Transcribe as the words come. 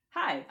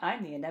Hi,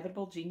 I'm the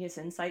Inevitable Genius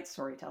Insight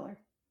Storyteller.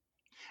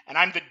 And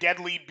I'm the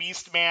Deadly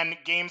Beastman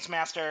Games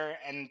Master,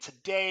 and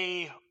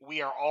today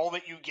we are all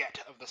that you get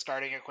of the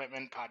Starting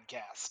Equipment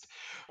podcast.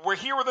 We're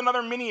here with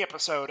another mini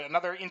episode,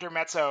 another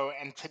intermezzo,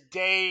 and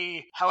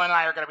today Helen and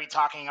I are going to be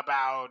talking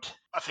about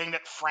a thing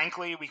that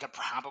frankly we could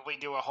probably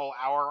do a whole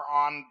hour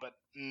on, but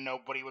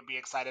nobody would be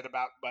excited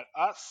about but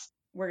us.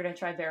 We're going to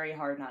try very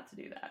hard not to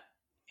do that.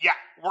 Yeah,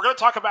 we're going to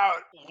talk about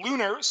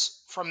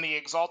Lunars from the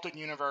Exalted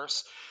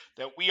universe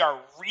that we are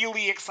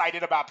really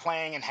excited about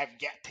playing and have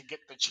yet to get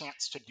the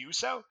chance to do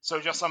so. So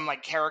just some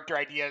character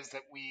ideas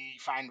that we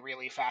find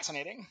really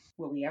fascinating.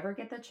 Will we ever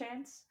get the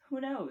chance?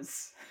 Who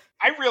knows?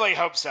 I really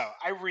hope so.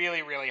 I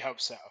really, really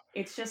hope so.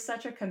 It's just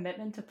such a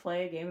commitment to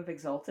play a game of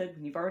Exalted.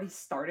 When you've already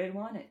started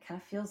one, it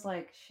kind of feels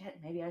like, shit,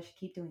 maybe I should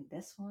keep doing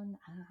this one.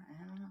 I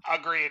don't know.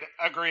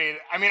 Agreed.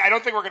 I mean, I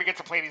don't think we're going to get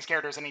to play these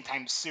characters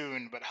anytime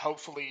soon, but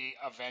hopefully,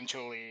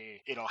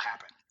 eventually, it'll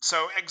happen.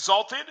 So,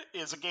 Exalted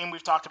is a game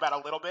we've talked about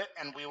a little bit,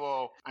 and we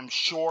will, I'm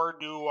sure,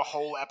 do a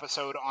whole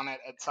episode on it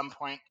at some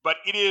point. But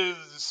it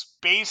is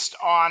based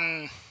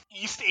on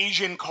East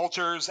Asian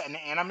cultures and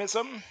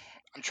animism.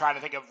 I'm trying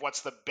to think of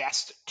what's the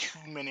best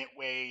 2-minute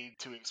way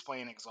to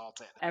explain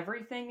Exalted.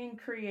 Everything in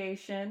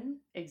creation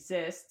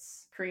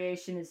exists.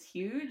 Creation is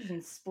huge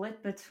and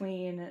split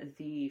between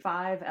the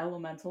 5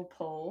 elemental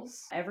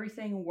poles.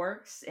 Everything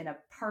works in a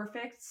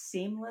perfect,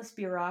 seamless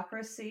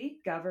bureaucracy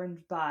governed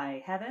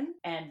by heaven,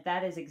 and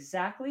that is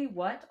exactly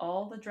what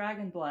all the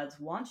Dragonbloods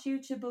want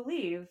you to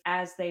believe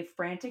as they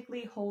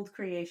frantically hold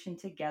creation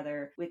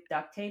together with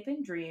duct tape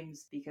and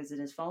dreams, because it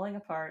is falling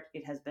apart.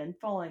 It has been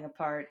falling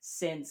apart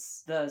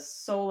since the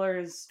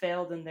Solars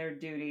failed in their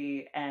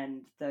duty,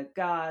 and the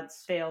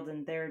gods failed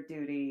in their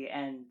duty,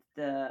 and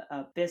the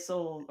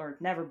Abyssal or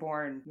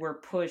Neverborn were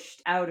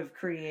pushed out of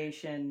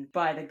creation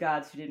by the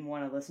gods who didn't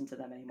want to listen to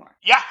them anymore.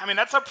 Yeah, I mean,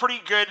 that's a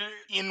pretty good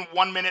in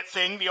 1-minute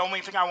thing. The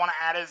only thing I want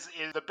to add is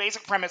the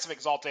basic premise of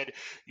Exalted.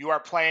 You are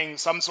playing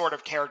some sort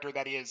of character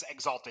that is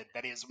exalted,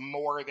 that is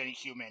more than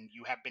human.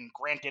 You have been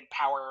granted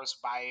powers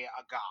by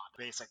a god,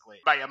 basically,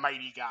 by a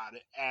mighty god.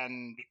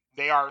 And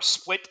they are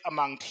split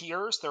among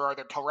tiers. There are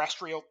the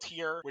terrestrial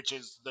tier, which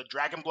is the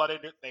dragon-blooded.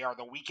 They are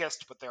the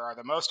weakest, but there are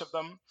the most of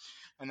them.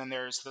 And then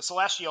there's the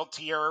celestial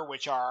tier,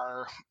 which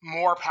are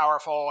more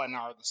powerful and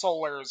are the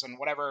solars and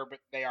whatever, but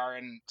they are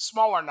in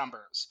smaller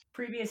numbers.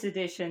 Previous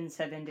editions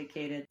have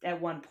indicated at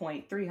one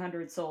point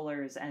 300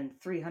 solars and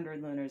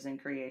 300 lunars in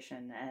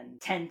creation and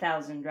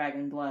 10,000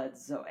 dragon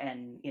bloods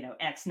and,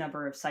 X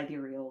number of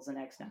sidereals and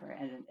X number.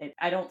 And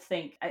I don't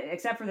think,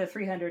 except for the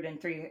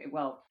 303,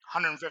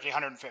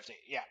 150,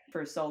 yeah.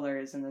 For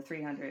solars and the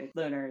 300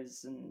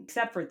 lunars, and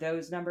except for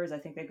those numbers, I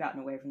think they've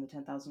gotten away from the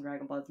 10,000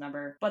 dragon bloods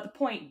number. But the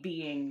point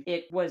being,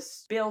 it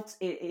was built,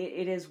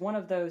 it is one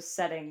of those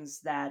settings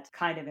that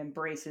kind of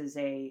embraces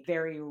a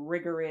very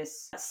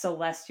rigorous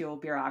celestial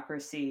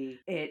bureaucracy.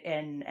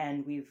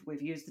 And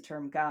we've used the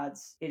term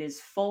gods. It is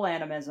full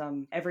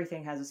animism.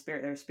 Everything has a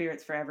spirit. There are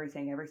spirits for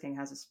everything. Everything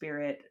has a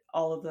spirit.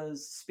 All of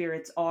those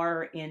spirits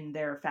are, in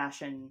their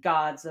fashion,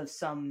 gods of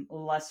some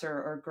lesser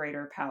or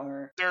greater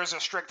power. There's a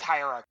strict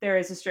hierarchy. There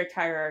is a strict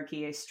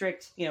hierarchy, a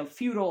strict,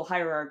 feudal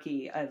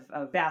hierarchy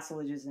of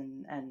vassalages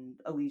and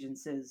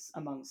allegiances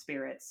among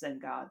spirits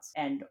and gods,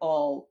 and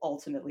all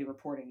ultimately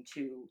reporting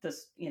to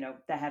this,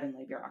 the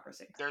heavenly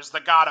bureaucracy. There's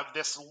the god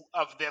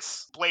of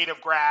this blade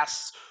of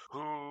grass,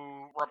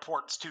 who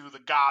reports to the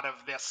god of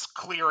this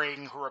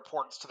clearing, who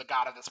reports to the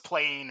god of this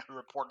plain, who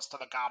reports to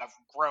the god of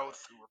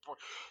growth,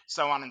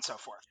 so on and so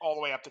forth, all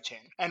the way up the chain.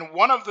 And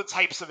one of the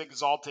types of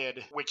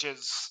Exalted, which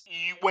is,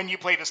 when you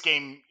play this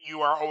game,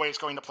 you are always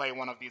going to play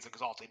one of these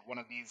Exalted, one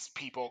of these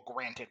people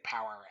granted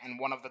power. And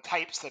one of the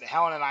types that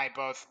Helen and I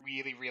both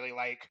really, really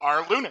like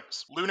are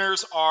Lunars.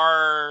 Lunars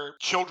are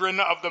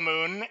children of the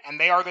moon, and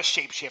they are the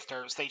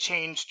Shapeshifters. They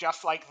change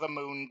just like the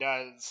moon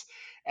does.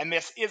 And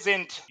this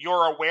isn't,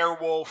 you're a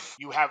werewolf,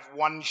 you have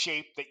one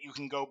shape that you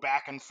can go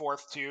back and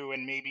forth to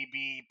and maybe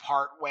be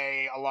part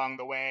way along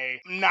the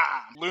way. Nah.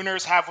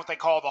 Lunars have what they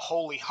call the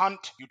holy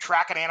hunt. You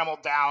track an animal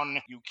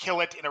down, you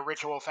kill it in a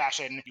ritual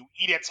fashion, you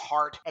eat its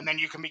heart, and then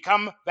you can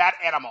become that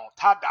animal.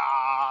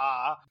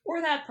 Ta-da! Or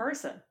that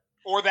person.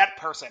 Or that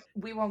person.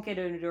 We won't get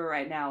into it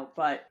right now,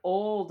 but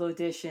old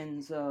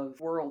editions of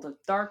World of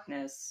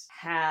Darkness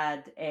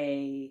had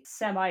a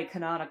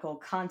semi-canonical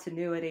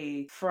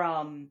continuity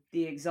from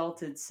the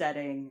Exalted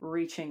setting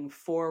reaching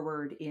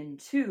forward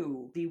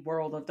into the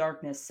World of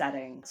Darkness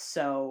setting.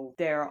 So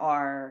there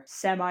are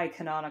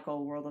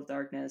semi-canonical World of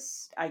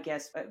Darkness, I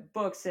guess,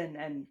 books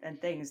and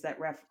things that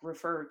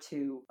refer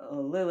to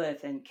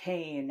Lilith and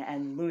Cain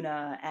and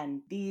Luna,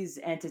 and these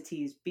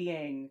entities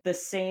being the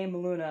same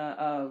Luna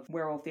of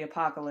Werewolf the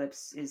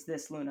Apocalypse is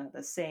this Luna,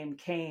 the same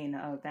Cain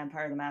of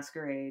Vampire the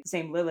Masquerade, the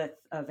same Lilith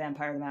of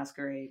Vampire the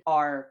Masquerade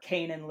are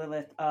Cain and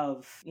Lilith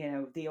of,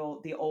 the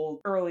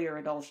old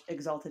earlier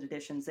Exalted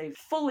editions. They've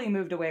fully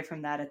moved away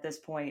from that at this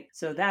point.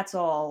 So that's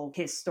all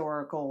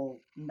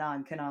historical,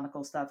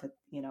 non-canonical stuff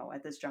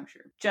at this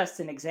juncture. Just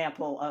an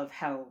example of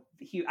how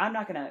I'm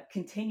not going to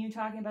continue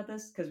talking about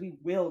this because we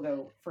will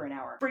go for an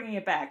hour. Bringing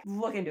it back,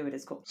 look into it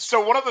is cool.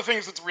 So one of the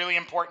things that's really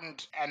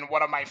important, and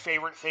one of my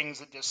favorite things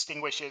that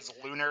distinguishes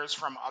Lunars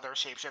from other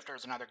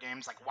shapeshifters in other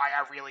games, like why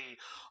I really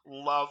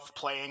love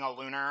playing a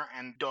Lunar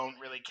and don't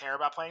really care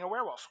about playing a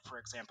werewolf, for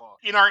example.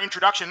 In our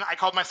introduction, I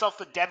called myself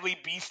the Deadly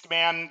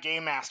Beastman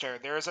Game Master.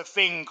 There is a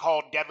thing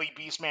called Deadly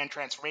Beastman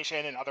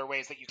Transformation and other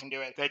ways that you can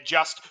do it that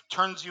just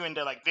turns you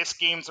into like this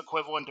game's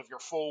equivalent of your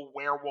full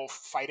werewolf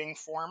fighting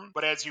form.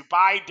 But as you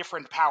buy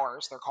different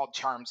powers, they're called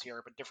charms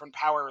here, but different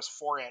powers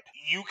for it,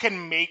 you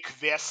can make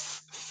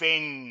this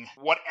thing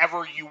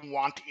whatever you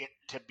want it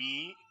to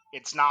be.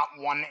 It's not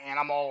one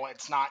animal.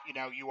 It's not,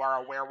 you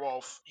are a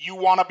werewolf. You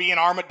want to be an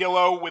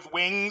armadillo with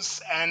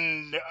wings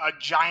and a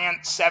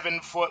giant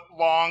 7-foot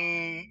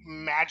long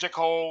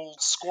magical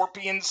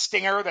scorpion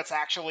stinger that's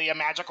actually a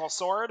magical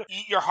sword.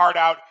 Eat your heart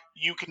out.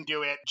 You can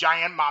do it.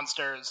 Giant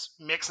monsters,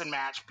 mix and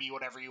match, be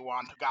whatever you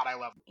want. God, I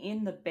love it.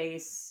 In the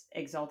base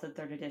Exalted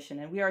 3rd Edition,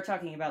 and we are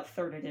talking about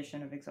 3rd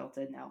Edition of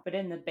Exalted now, but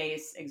in the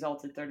base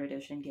Exalted 3rd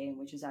Edition game,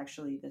 which is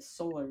actually the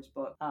Solar's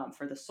book,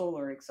 for the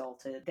Solar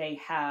Exalted, they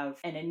have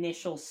an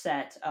initial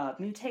set of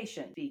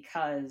mutation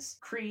because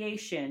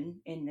creation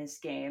in this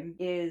game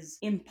is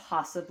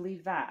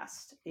impossibly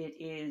vast. It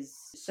is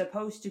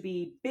supposed to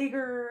be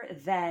bigger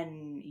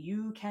than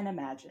you can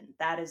imagine.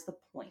 That is the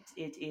point.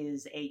 It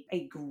is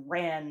a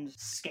grand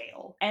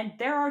scale. And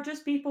there are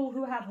just people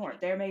who have horns.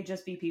 There may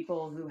just be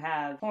people who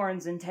have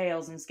horns and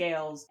tails and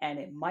scales, and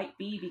it might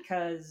be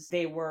because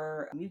they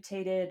were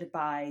mutated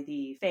by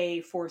the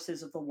fey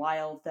forces of the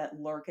wild that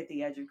lurk at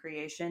the edge of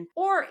creation,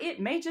 or it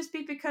may just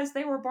be because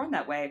they were born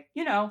that way.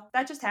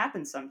 That just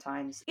happens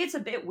sometimes. It's a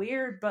bit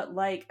weird, but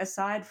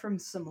aside from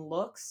some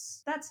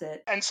looks, that's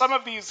it. And some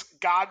of these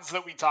gods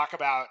that we talk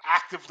about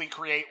actively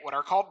create what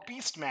are called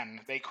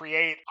beastmen. They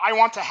create, I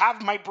want to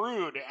have my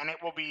brood, and it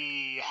will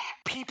be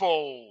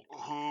people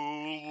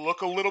who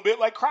look a little bit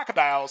like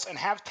crocodiles and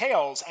have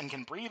tails and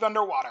can breathe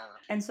underwater.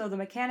 And so the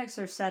mechanics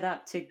are set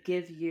up to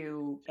give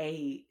you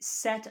a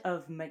set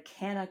of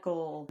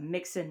mechanical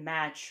mix and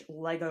match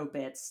Lego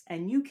bits,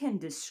 and you can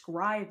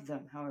describe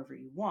them however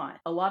you want.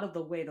 A lot of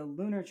the way the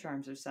lunar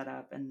charms are set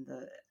up and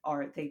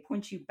they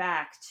point you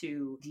back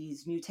to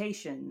these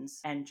mutations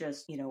and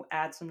just,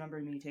 add some number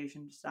of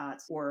mutation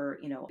dots or,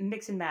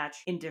 mix and match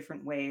in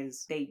different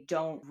ways. They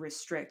don't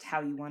restrict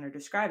how you want to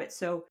describe it.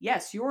 So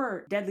yes,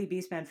 your Deadly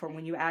Beastman form,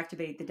 when you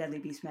activate the Deadly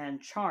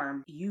Beastman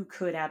charm, you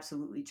could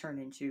absolutely turn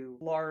into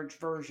large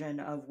version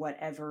of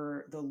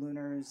whatever the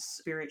Lunar's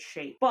spirit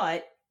shape.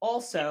 But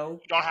also,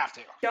 you don't have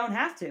to.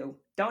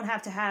 Don't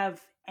have to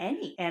have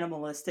any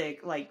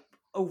animalistic,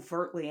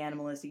 overtly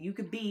animalistic. You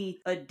could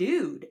be a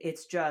dude.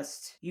 It's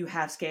just you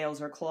have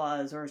scales or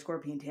claws or a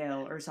scorpion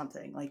tail or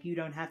something. You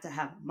don't have to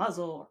have a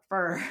muzzle or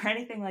fur or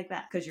anything like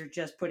that because you're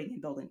just putting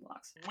in building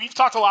blocks. We've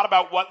talked a lot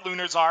about what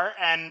Lunars are,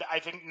 and I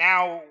think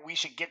now we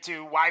should get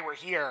to why we're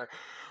here.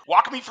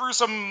 Walk me through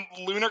some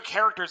lunar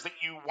characters that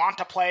you want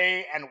to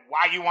play and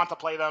why you want to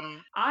play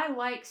them. I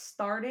like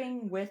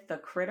starting with the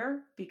critter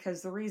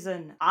because the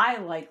reason I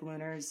like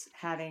Lunars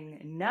having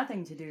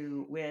nothing to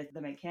do with the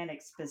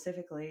mechanics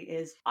specifically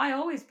is I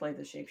always play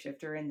the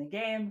Shapeshifter in the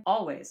game.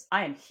 Always.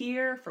 I am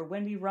here for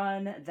when we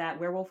run that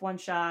werewolf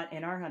one-shot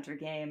in our Hunter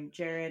game.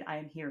 Jared, I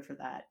am here for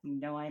that. You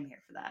know I am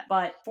here for that.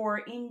 But for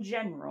in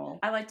general,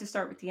 I like to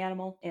start with the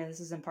animal, and this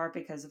is in part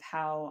because of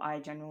how I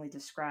generally to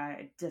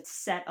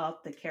set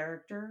up the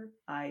character.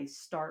 I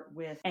start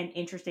with an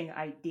interesting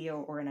idea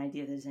or an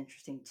idea that is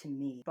interesting to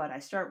me. But I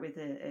start with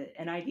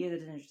an idea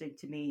that is interesting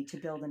to me to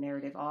build a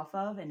narrative off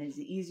of, and it is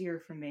easier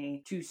for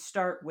me to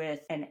start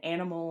with an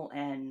animal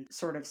and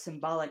sort of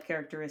symbolic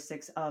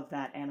characteristics of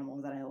that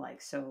animal that I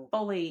like. So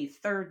fully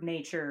third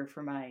nature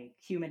for my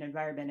human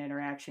environment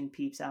interaction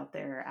peeps out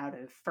there out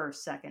of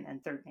first, second,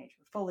 and third nature.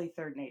 Fully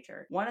third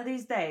nature. One of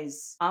these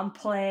days, I'm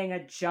playing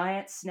a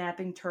giant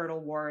snapping turtle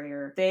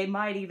warrior. They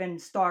might even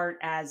start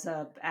as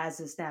a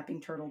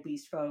snapping turtle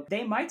beast folk.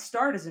 They might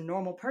start as a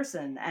normal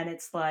person, and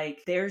it's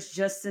there's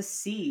just a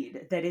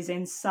seed that is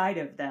inside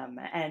of them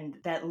and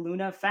that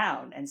Luna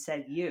found and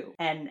said you.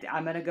 And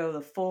I'm gonna go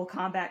the full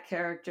combat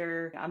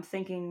character. I'm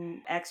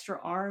thinking extra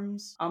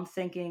arms. I'm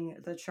thinking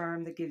the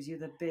charm that gives you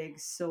the big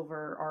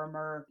silver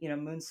armor,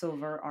 moon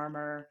silver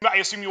armor. I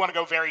assume you want to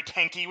go very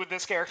tanky with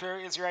this character,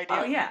 is your idea?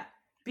 Oh yeah.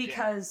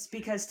 Because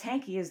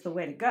tanky is the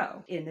way to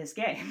go in this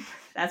game.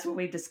 That's what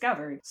we've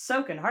discovered.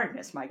 Soak and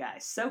hardness, my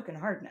guys. Soak and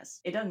hardness.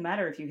 It doesn't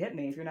matter if you hit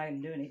me if you're not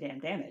going to do any damn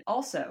damage.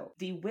 Also,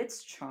 the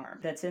Wit's Charm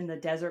that's in the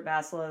Desert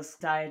Basilisk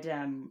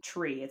Diadem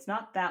tree. It's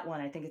not that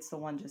one. I think it's the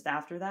one just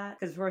after that.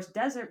 Because, of course,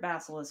 Desert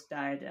Basilisk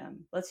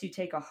Diadem lets you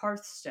take a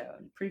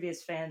Hearthstone.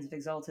 Previous fans of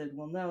Exalted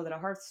will know that a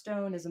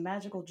Hearthstone is a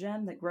magical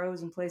gem that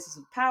grows in places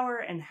of power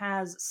and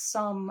has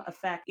some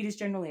effect. It is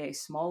generally a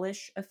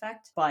smallish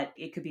effect, but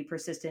it could be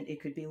persistent.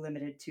 It could be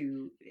limited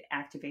to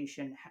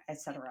activation,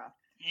 etc.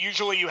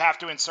 Usually you have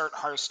to insert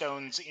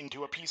Hearthstones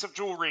into a piece of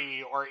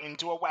jewelry or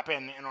into a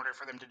weapon in order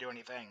for them to do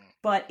anything.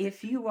 But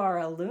if you are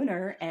a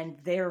lunar and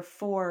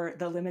therefore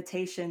the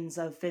limitations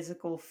of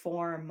physical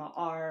form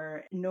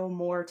are no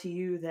more to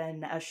you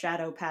than a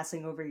shadow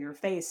passing over your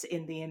face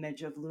in the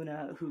image of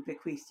Luna who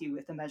bequeathed you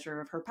with a measure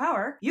of her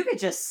power, you could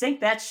just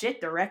sink that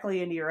shit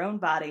directly into your own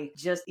body.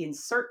 Just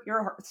insert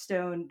your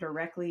Hearthstone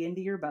directly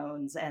into your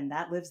bones and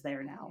that lives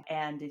there now.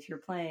 And if you're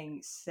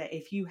playing, say,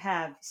 if you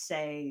have,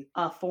 say,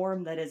 a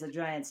form that is a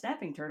giant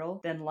snapping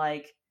turtle, then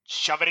like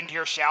Shove it into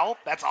your shell?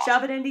 That's awesome.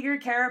 shove it into your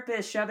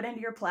carapace, shove it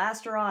into your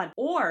plastron.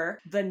 Or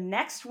the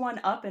next one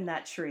up in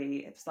that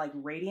tree, it's like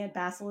Radiant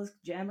Basilisk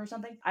Gem or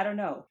something. I don't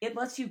know. It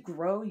lets you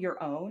grow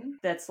your own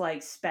that's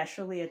like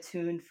specially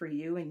attuned for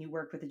you and you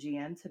work with the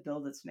GM to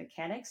build its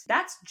mechanics.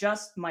 That's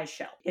just my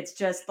shell. It's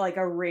just like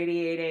a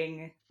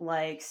radiating,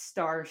 like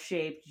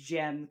star-shaped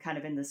gem kind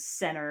of in the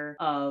center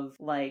of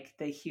like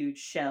the huge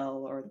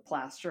shell or the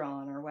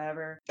plastron or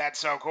whatever. That's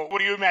so cool. What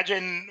do you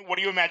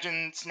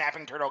imagine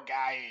Snapping Turtle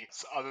Guy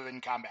is other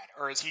than combat?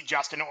 Or is he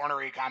just an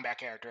ornery combat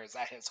character? Is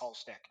that his whole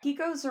shtick? He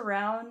goes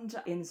around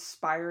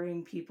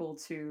inspiring people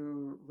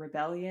to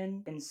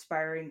rebellion,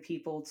 inspiring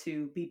people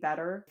to be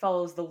better.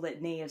 Follows the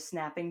litany of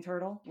Snapping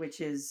Turtle,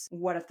 which is,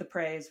 what if the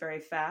prey is very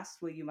fast?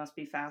 Well, you must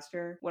be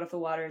faster. What if the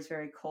water is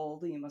very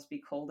cold? You must be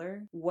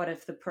colder. What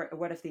if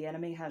the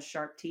enemy has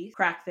sharp teeth?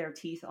 Crack their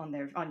teeth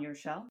on your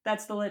shell.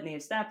 That's the litany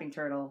of Snapping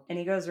Turtle, and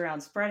he goes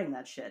around spreading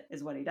that shit.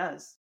 Is what he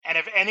does. And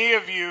if any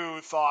of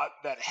you thought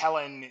that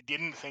Helen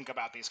didn't think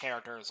about these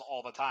characters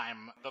all the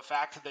time, the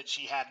fact that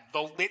she had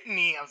the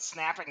litany of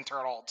Snapping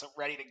Turtle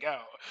ready to go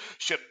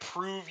should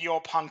prove your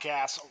punk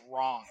ass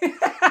wrong.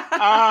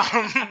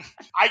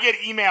 I get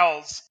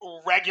emails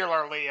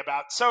regularly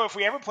about, so if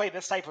we ever play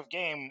this type of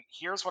game,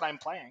 here's what I'm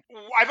playing.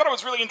 I thought it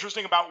was really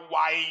interesting about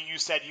why you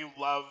said you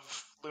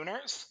love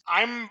Lunars.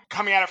 I'm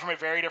coming at it from a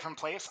very different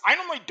place. I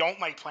normally don't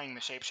like playing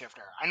the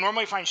Shapeshifter. I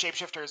normally find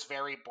Shapeshifters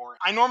very boring.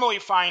 I normally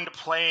find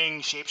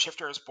playing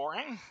Shapeshifters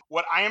boring.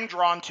 What I am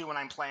drawn to when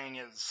I'm playing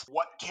is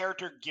what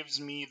character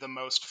gives me the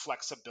most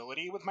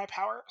flexibility with my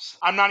powers.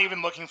 I'm not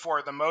even looking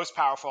for the most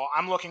powerful.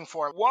 I'm looking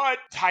for what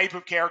type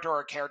of character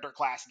or character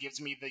class gives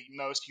me the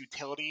most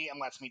utility and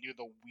lets me do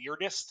the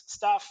weirdest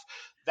stuff.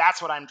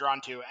 That's what I'm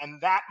drawn to. And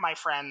that, my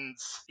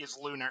friends, is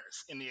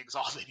Lunars in the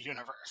Exalted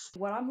universe.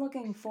 What I'm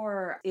looking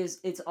for is,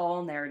 it's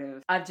all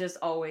narrative. I've just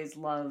always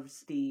loved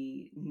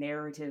the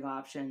narrative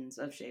options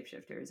of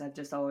shapeshifters. I've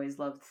just always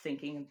loved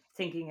thinking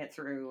it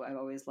through. I've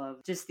always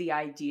loved just the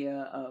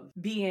idea of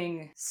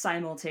being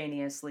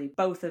simultaneously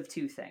both of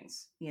two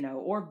things,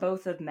 or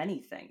both of many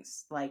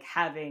things, like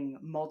having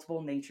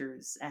multiple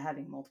natures,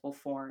 having multiple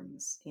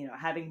forms,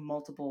 having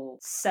multiple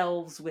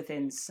selves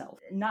within self,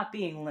 not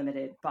being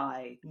limited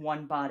by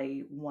one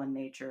body, one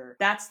nature.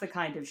 That's the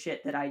kind of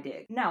shit that I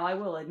dig. Now, I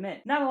will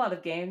admit, not a lot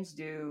of games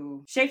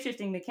do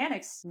shapeshifting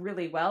mechanics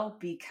really well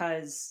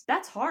because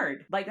that's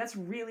hard. Like, that's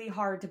really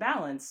hard to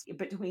balance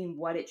between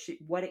what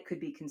it could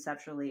be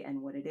conceptually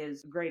and what it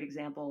is. A great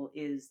example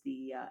is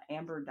the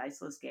Amber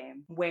Diceless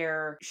game,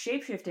 where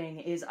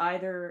shapeshifting is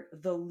either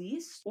the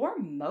least or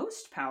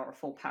most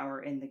powerful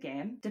power in the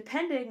game,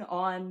 depending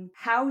on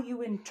how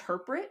you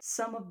interpret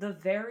some of the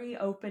very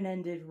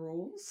open-ended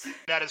rules.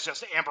 That is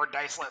just Amber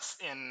Diceless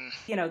in...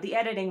 The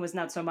editing was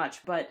not so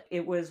much, but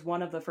it was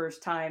one of the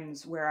first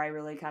times where I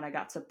really kind of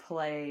got to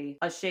play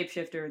a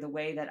shapeshifter the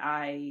way that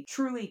I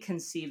truly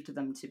conceived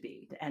them to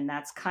be. And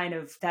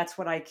that's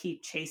what I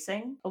keep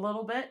chasing a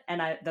little bit.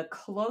 And the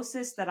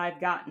closest that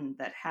I've gotten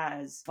that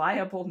has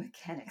viable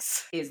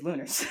mechanics is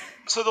Lunars.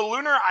 So the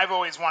Lunar I've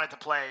always wanted to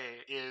play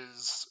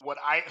is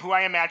who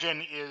I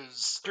imagine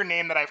is your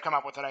name that I've come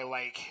up with that I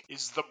like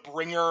is the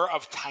Bringer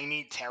of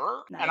Tiny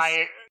Terror. Nice. And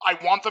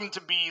I want them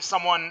to be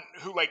someone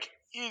who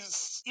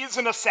is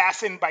an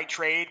assassin by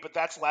trade, but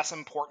that's less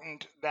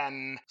important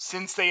than,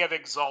 since they have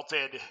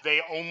exalted,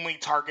 they only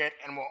target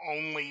and will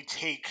only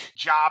take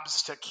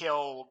jobs to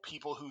kill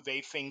people who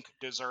they think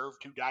deserve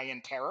to die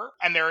in terror.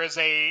 And there is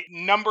a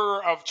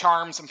number of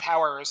charms and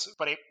powers,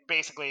 but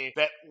basically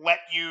that let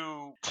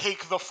you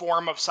take the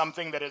form of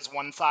something that is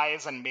one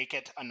size and make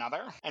it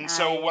another. And Nice.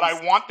 So what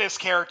I want this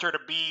character to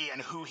be and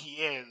who he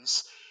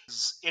is,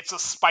 it's a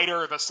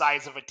spider the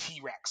size of a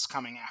T-Rex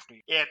coming after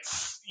you.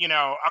 It's,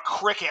 a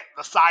cricket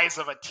the size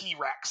of a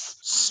T-Rex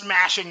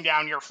smashing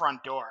down your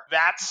front door.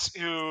 That's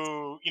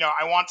who,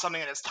 I want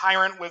something that is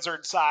tyrant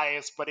lizard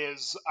size, but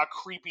is a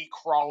creepy,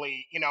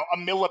 crawly, a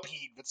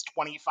millipede that's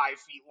 25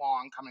 feet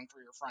long coming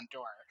through your front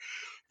door.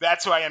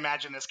 That's who I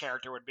imagine this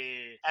character would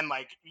be. And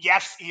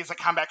yes, he's a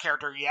combat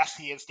character. Yes,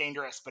 he is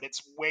dangerous, but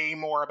it's way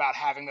more about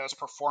having those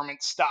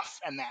performance stuff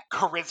and that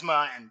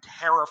charisma and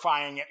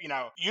terrifying.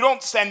 You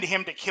don't send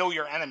him to kill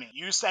your enemy.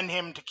 You send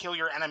him to kill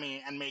your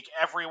enemy and make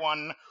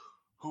everyone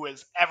who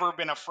has ever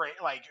been afraid,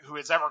 who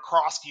has ever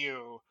crossed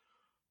you,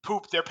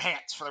 poop their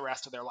pants for the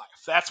rest of their life.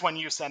 That's when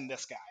you send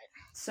this guy.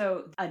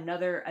 So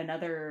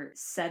another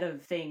set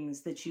of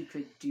things that you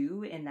could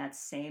do in that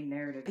same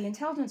narrative. The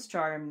intelligence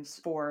charms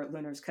for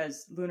Lunars,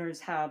 because Lunars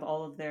have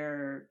all of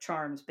their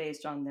charms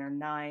based on their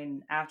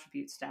 9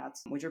 attribute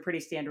stats, which are pretty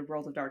standard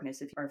World of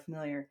Darkness if you are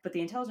familiar. But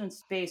the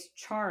intelligence-based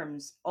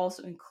charms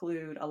also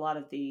include a lot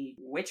of the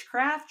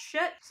witchcraft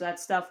shit. So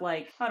that's stuff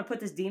like how to put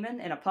this demon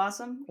in a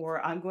possum,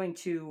 or I'm going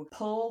to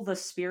pull the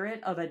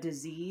spirit of a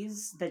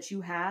disease that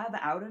you have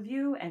out of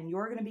you and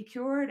you're going to be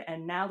cured,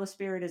 and now the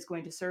spirit is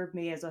going to serve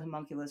me as a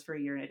homunculus for a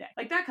year and a day.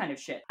 Like that kind of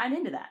shit. I'm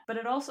into that. But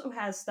it also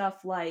has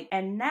stuff like,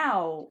 and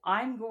now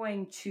I'm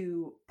going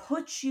to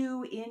put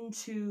you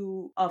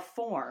into a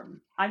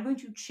form. I'm going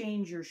to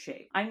change your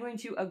shape. I'm going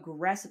to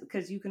aggressive,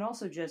 because you can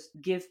also just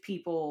give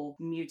people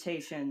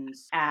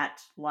mutations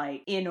at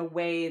like in a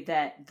way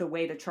that the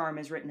way the charm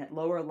is written at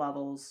lower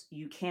levels,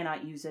 you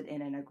cannot use it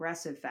in an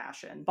aggressive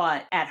fashion.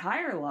 But at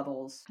higher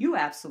levels, you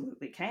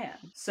absolutely can.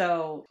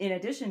 So in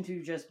addition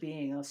to just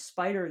being a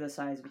spider the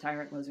size of a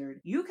tyrant lizard,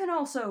 you can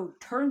also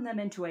turn them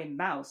into a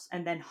mouse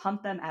and then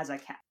hunt them as a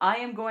cat. I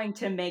am going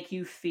to make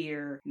you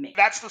fear me.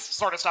 That's the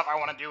sort of stuff I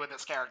want to do with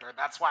this character.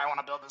 That's why I want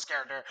to build this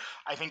character.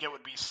 I think it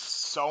would be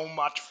so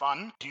much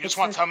fun. Do you just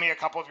want to tell me a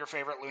couple of your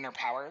favorite lunar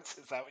powers?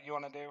 Is that what you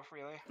want to do,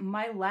 really?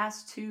 My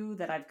last 2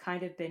 that I've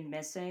kind of been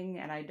missing,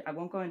 and I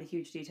won't go into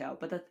huge detail,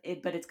 but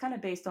it's kind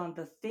of based on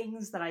the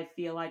things that I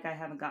feel like I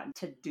haven't gotten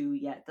to do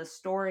yet. The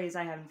stories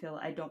I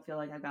don't feel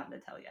like I've gotten to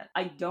tell yet.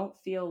 I don't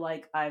feel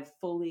like I've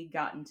fully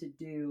gotten to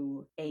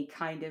do a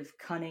kind of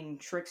cunning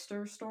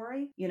trickster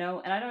story,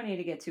 and I don't need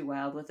to get too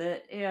wild with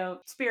it.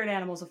 Spirit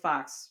animal's a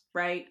fox,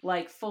 right?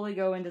 Like fully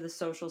go into the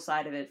social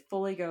side of it,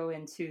 fully go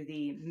into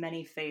the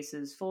many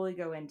faces, fully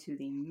go into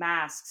the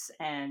masks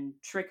and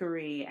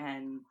trickery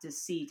and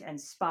deceit and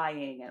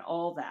spying and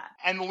all that.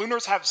 And the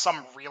Lunars have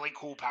some really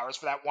cool powers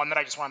for that. One that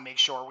I just want to make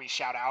sure we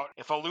shout out.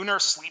 If a Lunar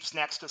sleeps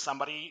next to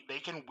somebody, they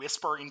can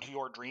whisper into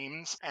your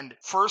dreams. And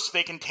first,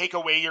 they can take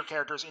away your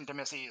character's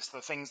intimacies,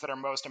 the things that are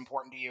most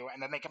important to you,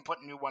 and then they can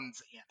put new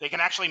ones in. They can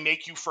actually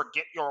make you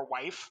forget your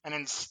wife and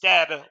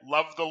instead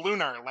love the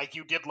Lunar like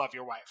you did love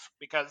your wife,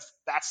 because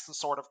that's the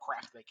sort of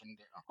crap they can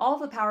do. All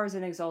the powers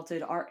in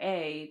Exalted are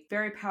A,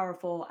 very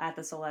powerful at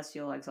the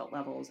Celestial Exalt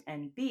levels,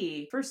 and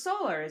B, for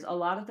Solars, a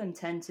lot of them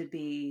tend to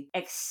be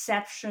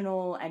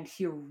exceptional and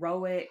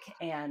heroic,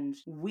 and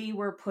we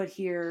were put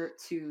here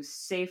to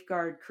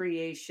safeguard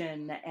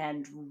creation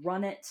and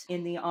run it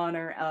in the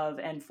honor of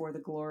and for the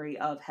glory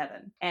of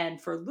heaven. And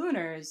for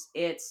Lunars,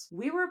 it's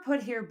we were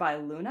put here by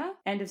Luna,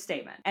 end of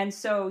statement. And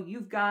so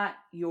you've got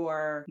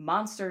your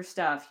monster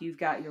stuff, you've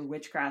got your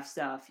witchcraft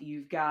stuff,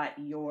 you've got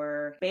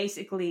your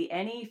basically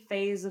any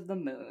phase of the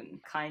moon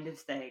kind of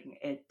thing.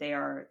 They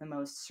are the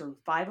most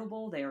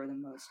survivable, they are the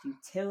most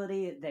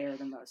utility, they are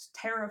the most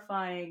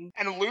terrifying.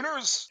 And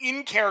Lunars,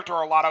 in character,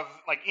 a lot of,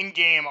 like, in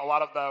game, a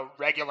lot of the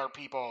regular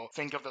people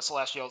think of the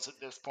Celestials at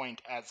this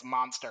point as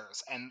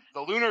monsters. And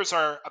the Lunars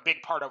are a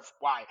big part of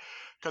why.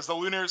 Because the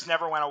Lunars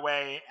never went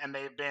away, and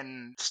they've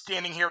been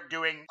standing here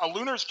doing... A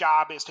Lunar's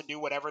job is to do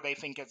whatever they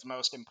think is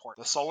most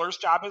important. The Solar's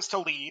job is to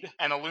lead,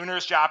 and a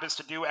Lunar's job is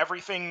to do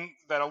everything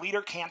that a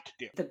leader can't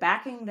do. The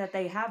backing that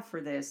they have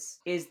for this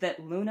is that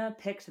Luna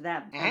picked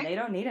them, and they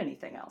don't need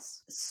anything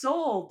else.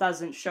 Sol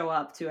doesn't show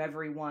up to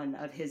every one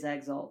of his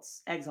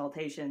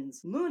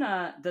exaltations.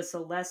 Luna, the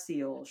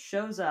Celestial,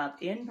 shows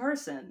up in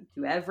person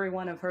to every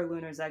one of her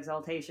Lunar's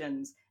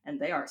exaltations, and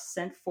they are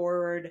sent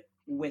forward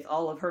with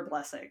all of her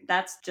blessing.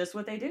 That's just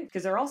what they do,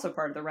 because they're also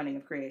part of the running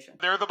of creation.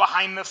 They're the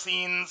behind the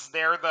scenes,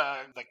 they're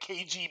the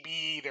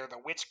KGB, they're the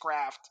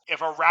witchcraft.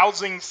 If a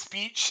rousing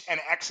speech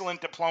and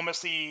excellent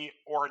diplomacy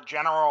or a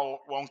general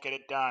won't get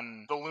it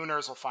done, the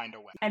Lunars will find a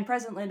way. And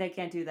presently they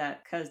can't do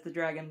that because the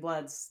Dragon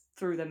Bloods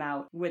threw them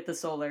out with the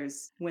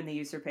Solars when the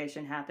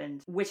usurpation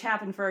happened, which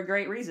happened for a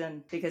great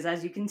reason, because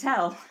as you can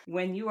tell,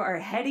 when you are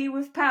heady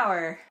with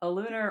power, a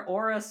Lunar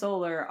or a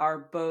Solar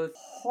are both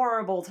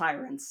horrible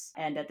tyrants,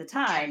 and at the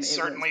time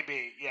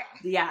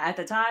at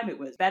the time it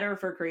was better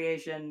for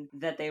creation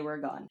that they were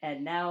gone.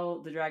 And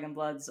now the Dragon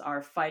Bloods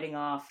are fighting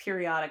off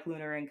periodic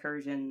lunar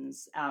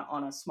incursions out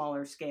on a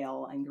smaller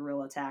scale and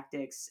guerrilla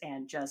tactics,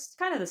 and just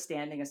kind of the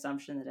standing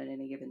assumption that at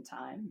any given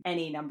time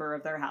any number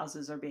of their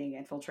houses are being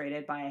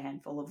infiltrated by a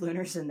handful of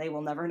Lunars, and they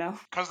will never know.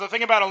 Because the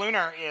thing about a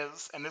Lunar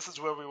is, and this is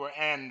where we will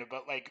end,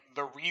 but like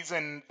the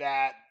reason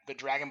that the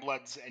Dragon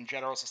Bloods and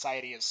General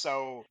Society is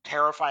so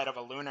terrified of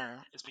a Lunar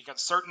is because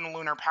certain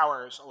lunar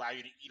powers allow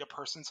you to eat a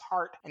person's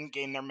heart and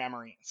gain their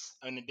memories,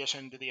 in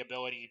addition to the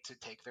ability to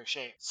take their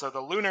shape. So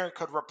the Lunar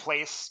could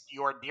replace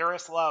your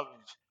dearest love,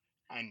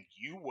 and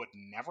you would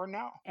never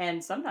know.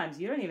 And sometimes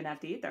you don't even have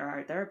to eat their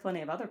heart. There are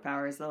plenty of other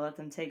powers that let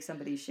them take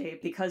somebody's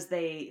shape because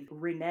they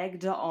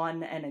reneged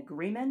on an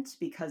agreement,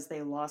 because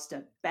they lost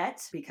a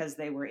bet, because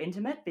they were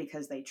intimate,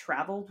 because they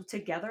traveled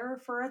together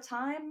for a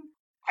time.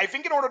 I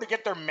think in order to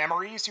get their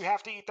memories, you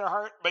have to eat their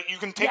heart, but you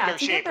can take their to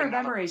shape get their in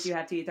none of memories, those. you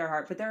have to eat their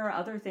heart, but there are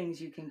other things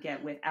you can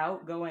get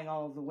without going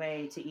all the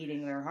way to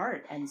eating their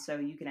heart. And so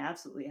you can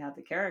absolutely have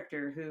the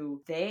character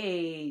who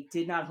they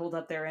did not hold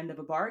up their end of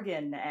a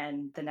bargain,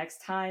 and the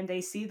next time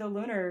they see the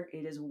Lunar,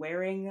 it is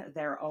wearing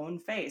their own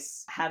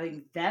face,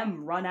 having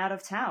them run out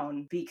of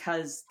town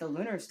because the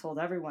Lunars told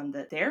everyone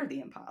that they're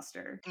the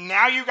imposter.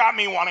 Now you got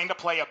me wanting to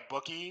play a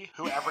bookie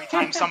who every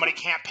time somebody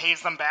can't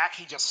pays them back,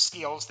 he just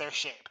steals their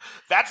shape.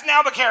 That's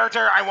now the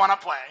character I want to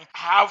play.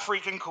 How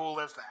freaking cool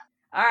is that?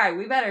 All right,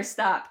 we better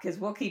stop because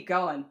we'll keep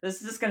going.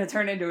 This is just going to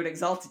turn into an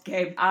Exalted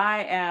game.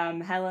 I am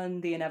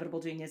Helen, the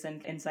Inevitable Genius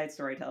and Insight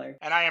Storyteller.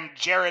 And I am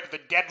Jared, the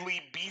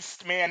Deadly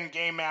Beastman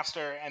Game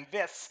Master, and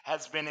this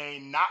has been a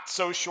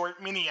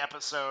not-so-short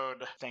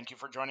mini-episode. Thank you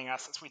for joining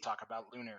us as we talk about Lunar.